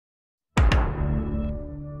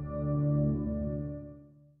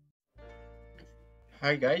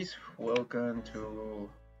Hi guys, welcome to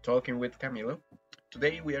Talking with Camilo.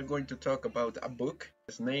 Today we are going to talk about a book.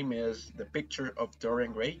 Its name is The Picture of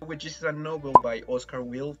Dorian Gray, which is a novel by Oscar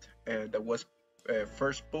Wilde that was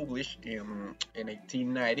first published in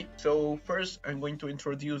 1890. So first I'm going to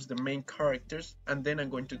introduce the main characters and then I'm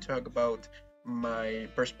going to talk about my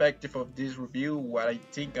perspective of this review, what I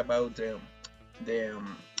think about the,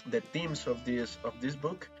 um, the themes of this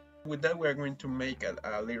book. With that we are going to make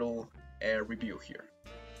a little review here.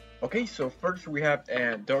 Okay, so first we have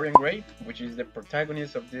Dorian Gray, which is the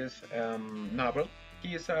protagonist of this novel.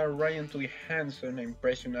 He is a radiantly handsome,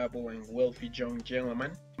 impressionable, and wealthy young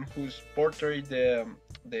gentleman whose portrait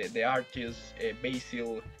the artist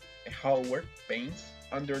Basil Hallward paints.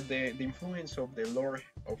 Under the influence of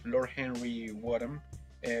Lord Henry Wotton,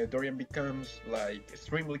 Dorian becomes like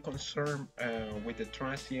extremely concerned with the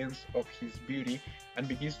transience of his beauty and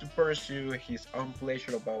begins to pursue his own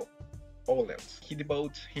pleasure about all else. He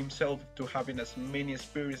devotes himself to having as many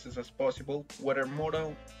experiences as possible, whether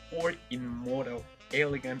mortal or immoral,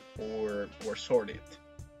 elegant or sordid.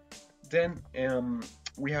 Then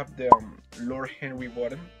we have the Lord Henry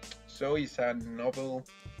Wotton. So he's a nobleman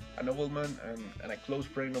and a close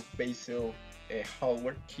friend of Basil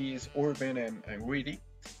Hallward. He is urban and greedy.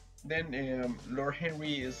 Then Lord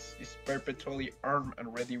Henry is perpetually armed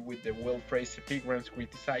and ready with the well-phrased epigrams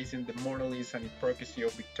criticizing the moralism and hypocrisy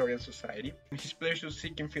of Victorian society. His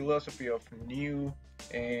pleasure-seeking philosophy of new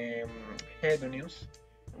hedonism,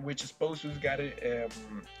 which exposes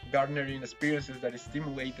garnering experiences that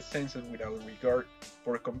stimulate the senses without regard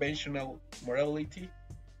for conventional morality.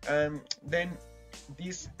 And then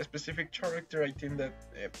this specific character, I think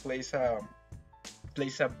that plays a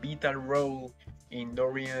vital role in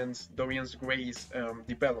Dorian's Gray's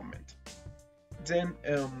development. Then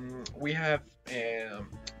we have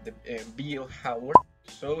Bill Howard.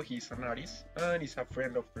 So he's an artist and he's a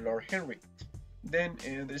friend of Lord Henry. Then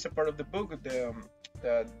there's a part of the book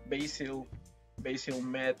that Basil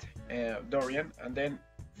met Dorian, and then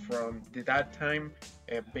from that time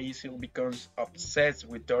Basil becomes obsessed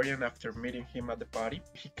with Dorian after meeting him at the party.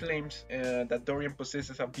 He claims that Dorian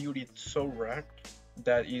possesses a beauty so rare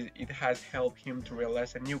that it has helped him to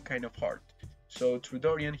realize a new kind of art. So through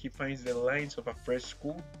Dorian, he finds the lines of a fresh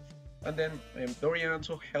school, and then Dorian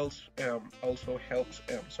also helps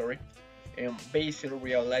Basil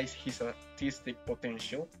realize his artistic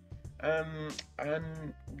potential. And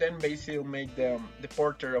then Basil made the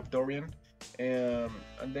portrait of Dorian, and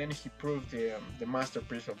then he proved the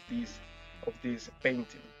masterpiece of this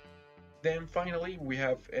painting. Then finally we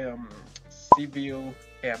have Sibyl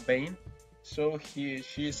Vane. So she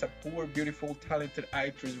is a poor, beautiful, talented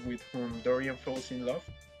actress with whom Dorian falls in love.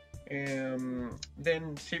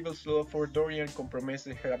 Then Sibyl's love for Dorian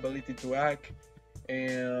compromises her ability to act.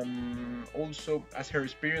 Also, as her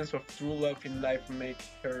experience of true love in life makes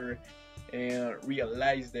her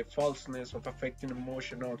realize the falseness of affecting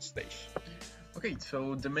emotion on stage. Okay,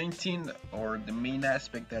 so the main thing or the main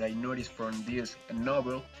aspect that I noticed from this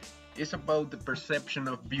novel is about the perception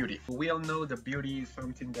of beauty. We all know that beauty is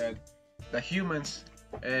something that the humans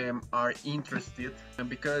are interested in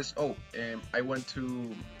because I want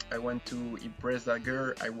to impress that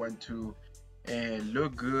girl. I want to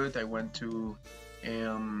look good. I want to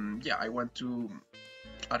I want to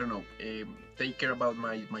I don't know take care about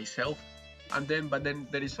myself. And then but then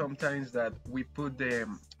there is sometimes that we put the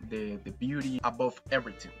beauty above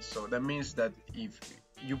everything. So that means that if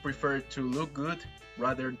you prefer to look good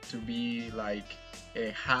rather to be like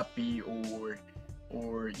happy or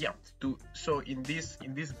yeah so in this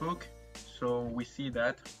book, so we see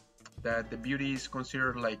that the beauty is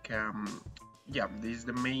considered like this is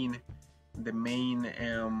the main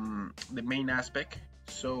aspect.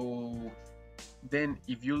 So then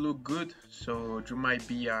if you look good, so you might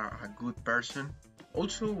be a good person.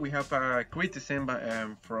 Also we have a criticism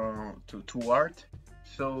to art.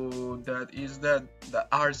 So that is that the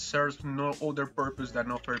art serves no other purpose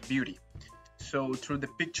than offer beauty. So through the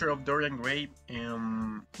picture of Dorian Gray,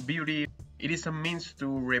 beauty, it is a means to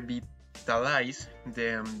revitalize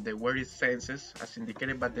the weary senses, as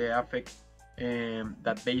indicated by the effect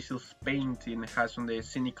that Basil's painting has on the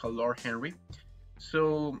cynical Lord Henry.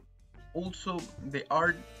 So also the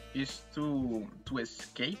art is to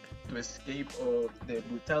escape of the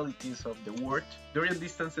brutalities of the world. Dorian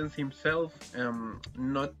distances himself,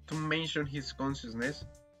 not to mention his consciousness,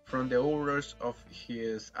 from the horrors of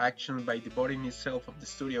his actions by devoting himself of the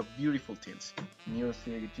study of beautiful things,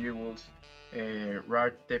 music, jewels,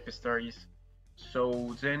 rare tapestries.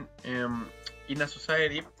 So then, in a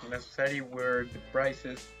society where the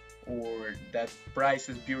prices or that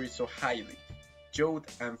prices beauty so highly,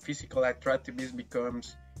 youth and physical attractiveness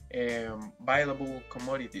becomes valuable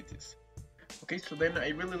commodities. Okay, so then I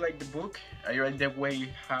really like the book. I like the way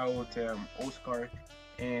how the Oscar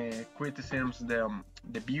criticizes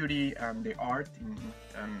the beauty and the art,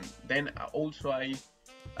 and then also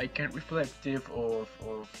I can reflective of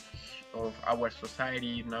our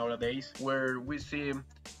society nowadays, where we see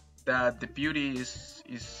that the beauty is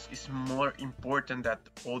more important than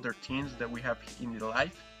other things that we have in the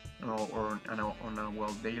life, or on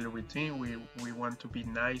our daily routine. We want to be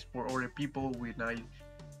nice for other people.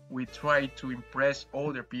 We try to impress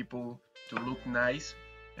other people to look nice,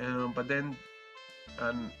 but then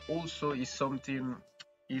and also is something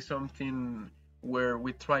where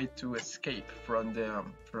we try to escape from the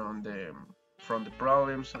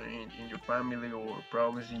problems in your family, or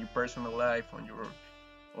problems in your personal life,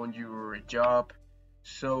 on your job.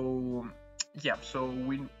 So yeah, so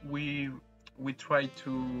we try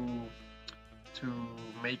to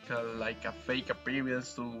make a like a fake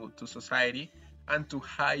appearance to society, and to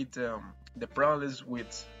hide the problems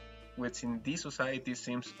which in this society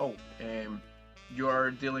seems, you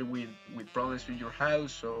are dealing with problems with your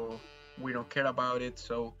house, so we don't care about it.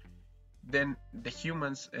 So then the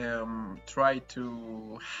humans try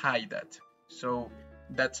to hide that. So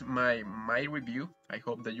that's my review. I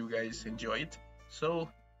hope that you guys enjoy it. So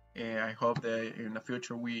I hope that in the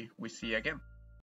future we see again.